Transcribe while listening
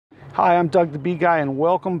Hi, I'm Doug the Bee Guy, and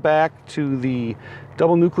welcome back to the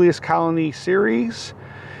Double Nucleus Colony Series.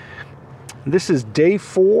 This is day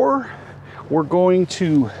 4. We're going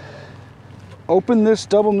to open this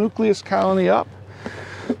double nucleus colony up.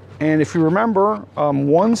 And if you remember,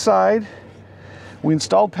 one side, we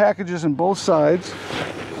installed packages in both sides.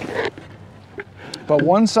 But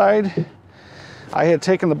one side I had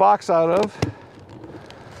taken the box out of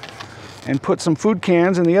and put some food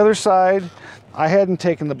cans, and the other side I hadn't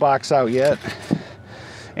taken the box out yet.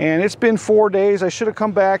 And it's been 4 days. I should have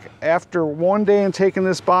come back after one day and taken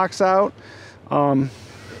this box out. But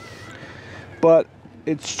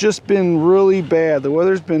it's just been really bad. The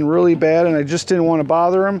weather's been really bad and I just didn't want to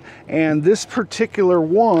bother them. And this particular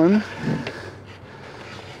one,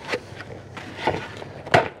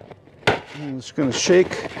 I'm just going to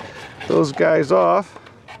shake those guys off.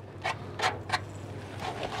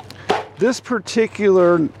 This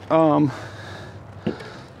particular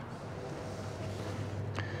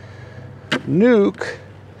nuke,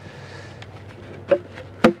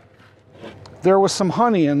 there was some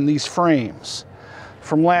honey in these frames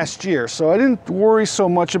from last year, so I didn't worry so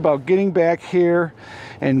much about getting back here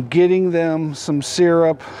and getting them some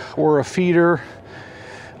syrup or a feeder.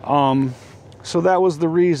 So that was the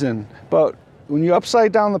reason. But when you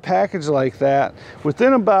upside down the package like that,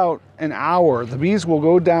 within about an hour, the bees will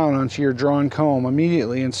go down onto your drawn comb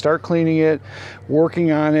immediately and start cleaning it,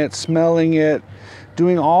 working on it, smelling it,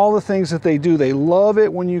 doing all the things that they do. They love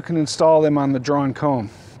it when you can install them on the drawn comb.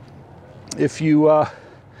 If you want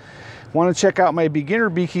to check out my beginner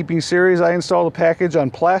beekeeping series, I installed a package on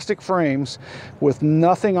plastic frames with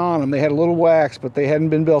nothing on them. They had a little wax, but they hadn't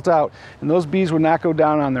been built out, and those bees would not go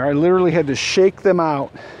down on there. I literally had to shake them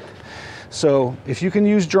out. So if you can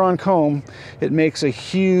use drawn comb, it makes a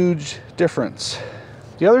huge difference.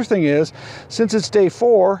 The other thing is, since it's day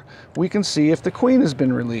 4, we can see if the queen has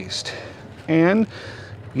been released. And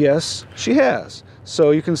yes, she has.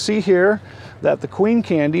 So you can see here that the queen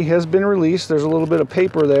candy has been released. There's a little bit of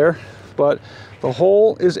paper there, but the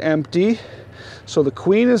hole is empty. So the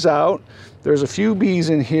queen is out. There's a few bees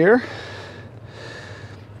in here.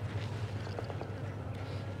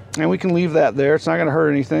 And we can leave that there. It's not going to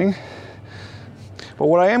hurt anything. But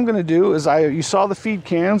what I am going to do is, you saw the feed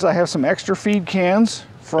cans. I have some extra feed cans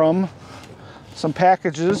from some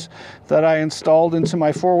packages that I installed into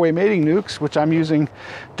my 4-way mating nukes, which I'm using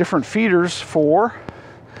different feeders for.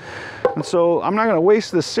 And so I'm not going to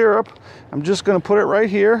waste this syrup. I'm just going to put it right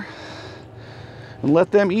here and let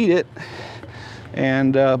them eat it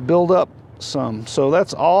and build up some. So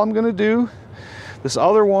that's all I'm going to do. This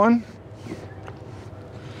other one,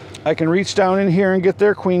 I can reach down in here and get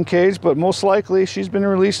their queen cage, but most likely she's been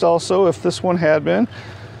released also if this one had been.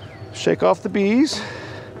 Shake off the bees.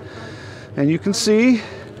 And you can see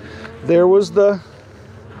there was the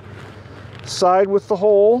side with the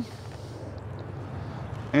hole.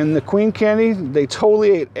 And the queen candy, they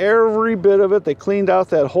totally ate every bit of it. They cleaned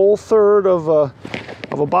out that whole third of a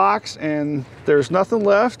box, and there's nothing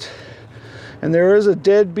left. And there is a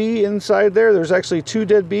dead bee inside there. There's actually 2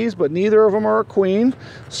 dead bees, but neither of them are a queen.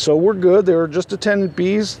 So we're good. They were just attendant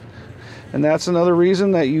bees. And that's another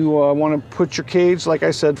reason that you want to put your cage, like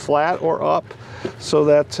I said, flat or up, so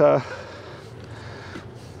that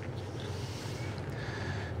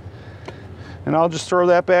and I'll just throw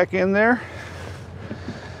that back in there.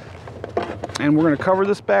 And we're going to cover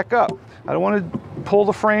this back up. I don't want to pull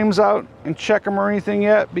the frames out and check them or anything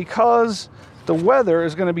yet, because the weather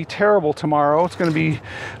is going to be terrible tomorrow. It's going to be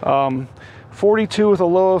 42 with a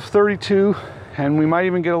low of 32, and we might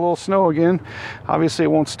even get a little snow again. Obviously it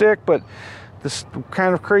won't stick, but this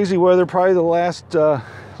kind of crazy weather, probably the last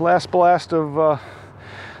blast of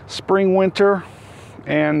spring winter.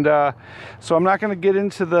 And so I'm not going to get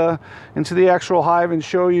into the actual hive and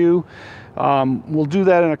show you. We'll do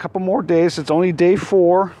that in a couple more days. It's only day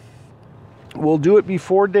 4. We'll do it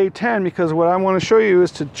before day 10, because what I want to show you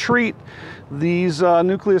is to treat these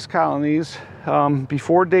nucleus colonies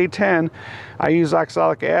before day 10. I use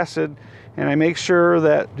oxalic acid, and I make sure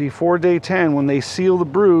that before day 10, when they seal the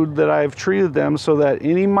brood, that I've treated them so that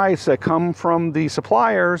any mites that come from the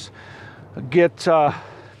suppliers get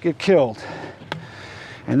killed.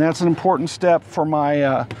 And that's an important step for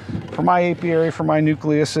my apiary, for my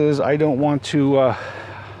nucleuses. I don't want to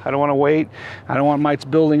wait. I don't want mites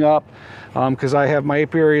building up, because I have my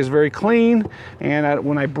apiary is very clean, and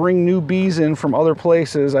when I bring new bees in from other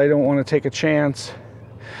places, I don't want to take a chance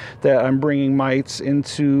that I'm bringing mites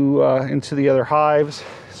into the other hives.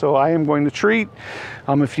 So I am going to treat.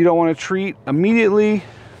 If you don't want to treat immediately,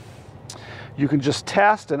 You can just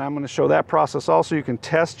test, and I'm going to show that process also. You can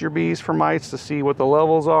test your bees for mites to see what the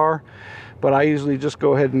levels are. but I usually just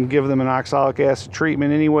go ahead and give them an oxalic acid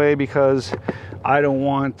treatment anyway, because I don't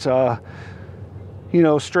want you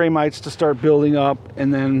know, stray mites to start building up,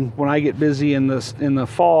 and then when I get busy in the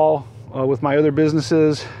fall with my other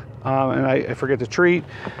businesses and I forget to treat,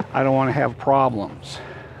 I don't want to have problems.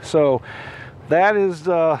 So that is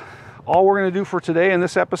all we're going to do for today in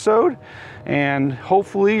this episode, and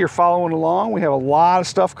hopefully you're following along. We have a lot of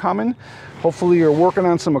stuff coming. Hopefully you're working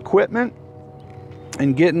on some equipment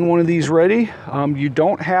and getting one of these ready. You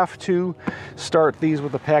don't have to start these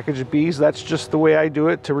with a package of bees. That's just the way I do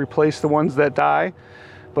it, to replace the ones that die.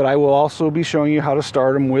 But I will also be showing you how to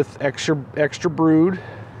start them with extra brood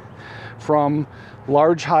from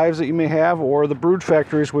large hives that you may have, or the brood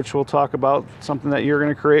factories, which we'll talk about, something that you're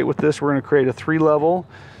going to create with this. We're going to create a 3-level,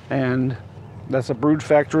 and that's a brood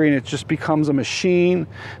factory, and it just becomes a machine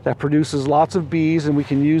that produces lots of bees, and we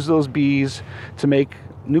can use those bees to make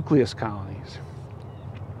nucleus colonies.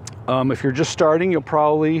 If you're just starting, you'll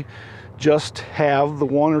probably just have the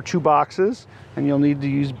 1 or 2 boxes, and you'll need to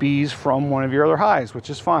use bees from one of your other hives, which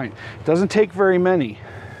is fine. It doesn't take very many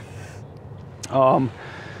to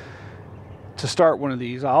start one of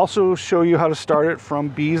these. I'll also show you how to start it from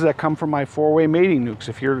bees that come from my 4-way mating nukes.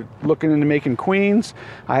 If you're looking into making queens,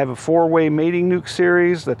 I have a 4-way mating nuke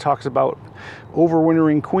series that talks about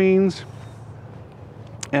overwintering queens,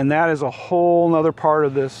 and that is a whole nother part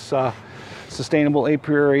of this sustainable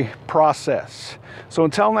apiary process. So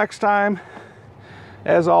until next time,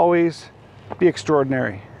 as always, be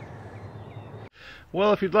extraordinary.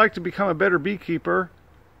 Well, if you'd like to become a better beekeeper,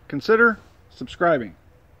 consider subscribing.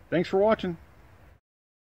 Thanks for watching.